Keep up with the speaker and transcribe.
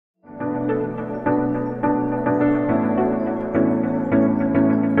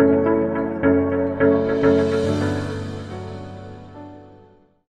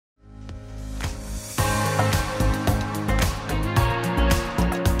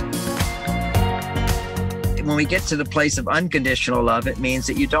when we get to the place of unconditional love, it means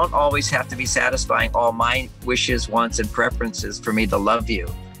that you don't always have to be satisfying all my wishes, wants, and preferences for me to love you.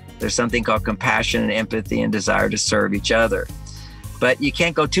 There's something called compassion and empathy and desire to serve each other. But you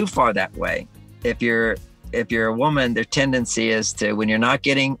can't go too far that way. If you're a woman, their tendency is to, when you're not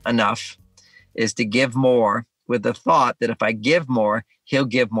getting enough, is to give more with the thought that if I give more, he'll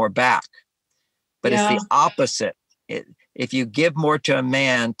give more back. But it's the opposite. If you give more to a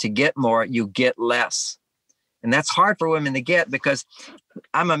man to get more, you get less. And that's hard for women to get, because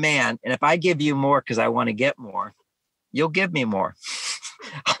I'm a man. And if I give you more because I want to get more, you'll give me more.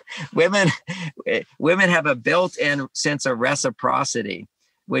 Women have a built-in sense of reciprocity,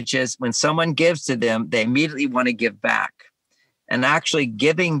 which is when someone gives to them, they immediately want to give back. And actually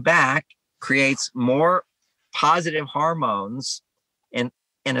giving back creates more positive hormones in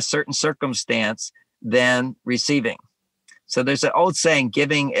a certain circumstance than receiving. So there's an old saying,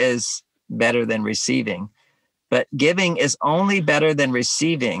 giving is better than receiving, but giving is only better than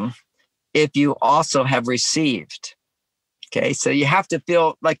receiving if you also have received. Okay, so you have to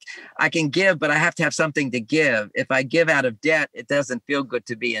feel like I can give, but I have to have something to give. If I give out of debt, it doesn't feel good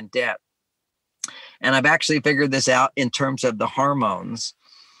to be in debt. And I've actually figured this out in terms of the hormones.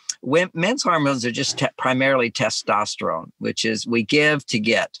 Men's hormones are just primarily testosterone, which is we give to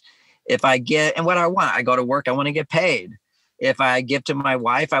get. If I get, and what I want, I go to work, I want to get paid. If I give to my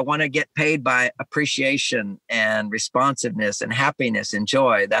wife, I want to get paid by appreciation and responsiveness and happiness and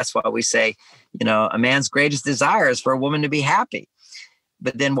joy. That's why we say, a man's greatest desire is for a woman to be happy.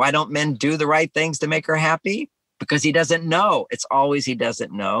 But then why don't men do the right things to make her happy? Because he doesn't know. It's always he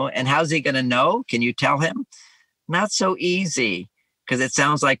doesn't know. And how's he going to know? Can you tell him? Not so easy, because it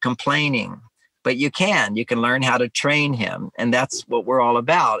sounds like complaining. But you can learn how to train him. And that's what we're all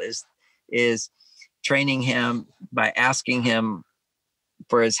about, is training him by asking him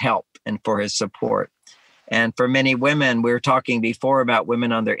for his help and for his support. And for many women, we were talking before about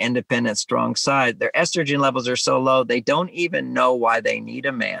women on their independent, strong side, their estrogen levels are so low, they don't even know why they need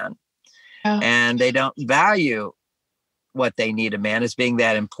a man. Oh. And they don't value what they need a man as being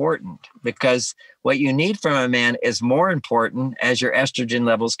that important, because what you need from a man is more important as your estrogen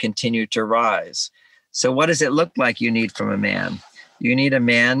levels continue to rise. So what does it look like you need from a man? You need a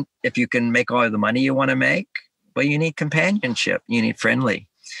man, if you can make all of the money you want to make, but you need companionship. You need friendly.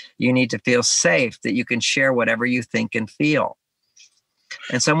 You need to feel safe, that you can share whatever you think and feel.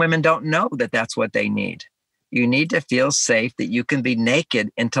 And some women don't know that that's what they need. You need to feel safe, that you can be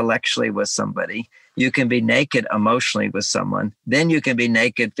naked intellectually with somebody. You can be naked emotionally with someone. Then you can be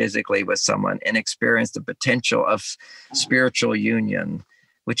naked physically with someone and experience the potential of spiritual union,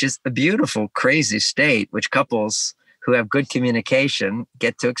 which is a beautiful, crazy state, which couples who have good communication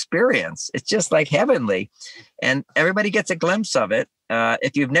get to experience. It's just like heavenly. And everybody gets a glimpse of it.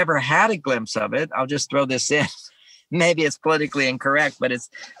 If you've never had a glimpse of it, I'll just throw this in. Maybe it's politically incorrect, but it's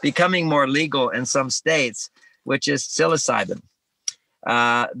becoming more legal in some states, which is psilocybin.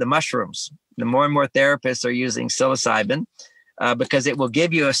 The mushrooms. The more and more therapists are using psilocybin because it will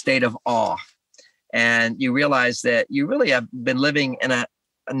give you a state of awe. And you realize that you really have been living in a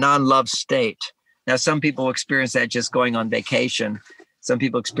non-love state. Now, some people experience that just going on vacation. Some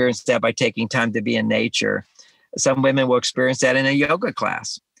people experience that by taking time to be in nature. Some women will experience that in a yoga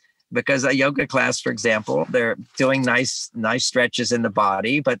class, because a yoga class, for example, they're doing nice stretches in the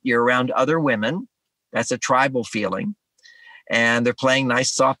body, but you're around other women. That's a tribal feeling. And they're playing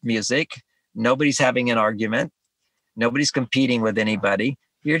nice, soft music. Nobody's having an argument. Nobody's competing with anybody.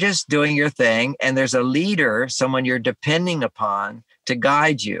 You're just doing your thing. And there's a leader, someone you're depending upon to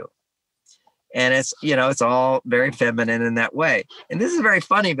guide you. And it's all very feminine in that way. And this is very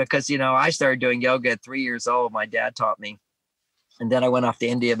funny because, I started doing yoga at 3 years old. My dad taught me. And then I went off to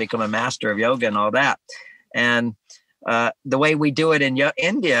India, become a master of yoga and all that. And the way we do it in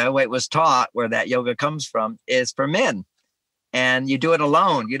India, the way it was taught, where that yoga comes from, is for men. And you do it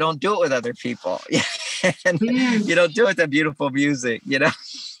alone. You don't do it with other people. And you don't do it to beautiful music, You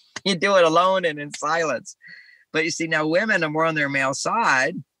do it alone and in silence. But you see, now women are more on their male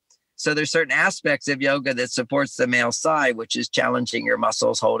side. So there's certain aspects of yoga that supports the male side, which is challenging your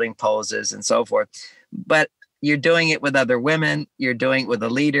muscles, holding poses and so forth. But you're doing it with other women. You're doing it with a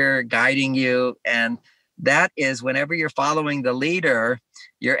leader guiding you. And that is, whenever you're following the leader,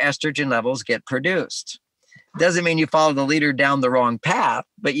 your estrogen levels get produced. Doesn't mean you follow the leader down the wrong path,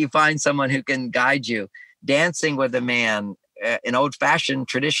 but you find someone who can guide you. Dancing with a man, in old-fashioned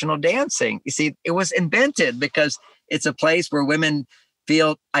traditional dancing. You see, it was invented because it's a place where women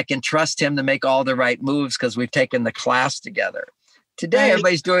feel I can trust him to make all the right moves because we've taken the class together. Today,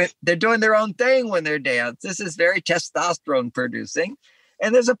 everybody's doing their own thing when they're dance. This is very testosterone producing.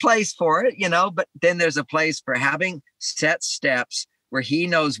 And there's a place for it, but then there's a place for having set steps where he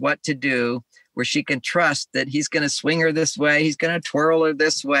knows what to do, where she can trust that he's going to swing her this way, he's going to twirl her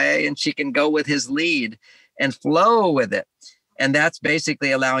this way, and she can go with his lead and flow with it. And that's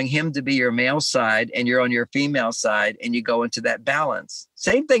basically allowing him to be your male side and you're on your female side, and you go into that balance.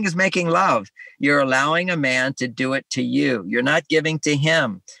 Same thing as making love. You're allowing a man to do it to you. You're not giving to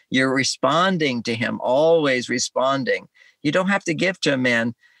him. You're responding to him, always responding. You don't have to give to a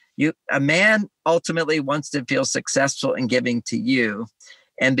man. A man ultimately wants to feel successful in giving to you.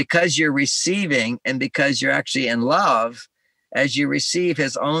 And because you're receiving and because you're actually in love, as you receive,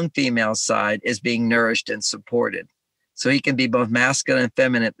 his own female side is being nourished and supported. So he can be both masculine and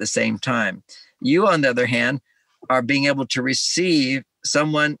feminine at the same time. You, on the other hand, are being able to receive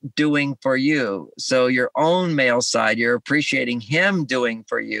someone doing for you. So your own male side, you're appreciating him doing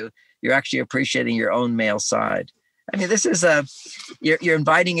for you. You're actually appreciating your own male side. I mean, this is you're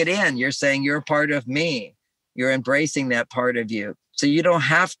inviting it in. You're saying you're a part of me. You're embracing that part of you. So you don't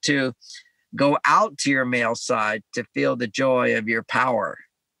have to go out to your male side to feel the joy of your power.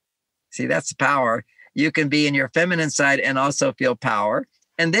 See, that's the power. You can be in your feminine side and also feel power.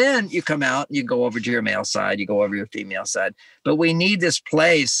 And then you come out, you go over to your male side, you go over your female side. But we need this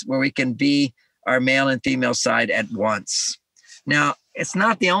place where we can be our male and female side at once. Now, it's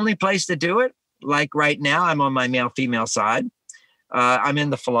not the only place to do it. Like right now, I'm on my male-female side. I'm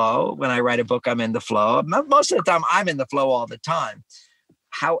in the flow. When I write a book, I'm in the flow. Most of the time, I'm in the flow all the time.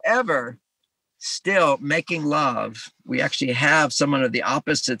 However, still making love, we actually have someone of the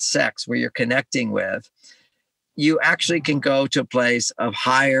opposite sex where you're connecting with. You actually can go to a place of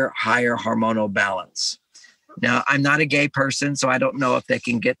higher hormonal balance. Now, I'm not a gay person, so I don't know if they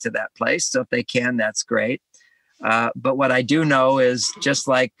can get to that place. So if they can, that's great. But what I do know is just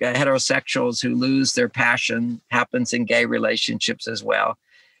like heterosexuals who lose their passion happens in gay relationships as well.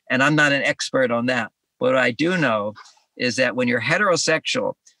 And I'm not an expert on that. But what I do know is that when you're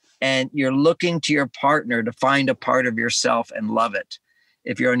heterosexual and you're looking to your partner to find a part of yourself and love it,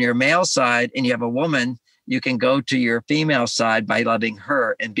 if you're on your male side and you have a woman, you can go to your female side by loving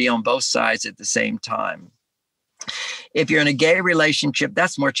her and be on both sides at the same time. If you're in a gay relationship,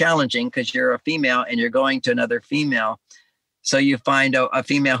 that's more challenging because you're a female and you're going to another female. So you find a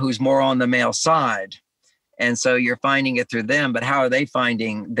female who's more on the male side. And so you're finding it through them. But how are they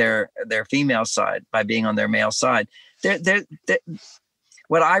finding their female side? By being on their male side.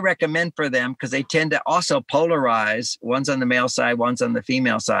 What I recommend for them, because they tend to also polarize, one's on the male side, one's on the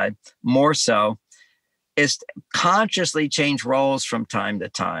female side, more so, is consciously change roles from time to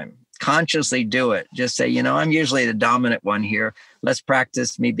time. Consciously do it. Just say, I'm usually the dominant one here. Let's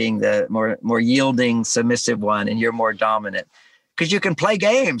practice me being the more yielding, submissive one, and you're more dominant. Because you can play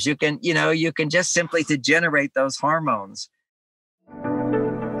games. You can just simply to generate those hormones.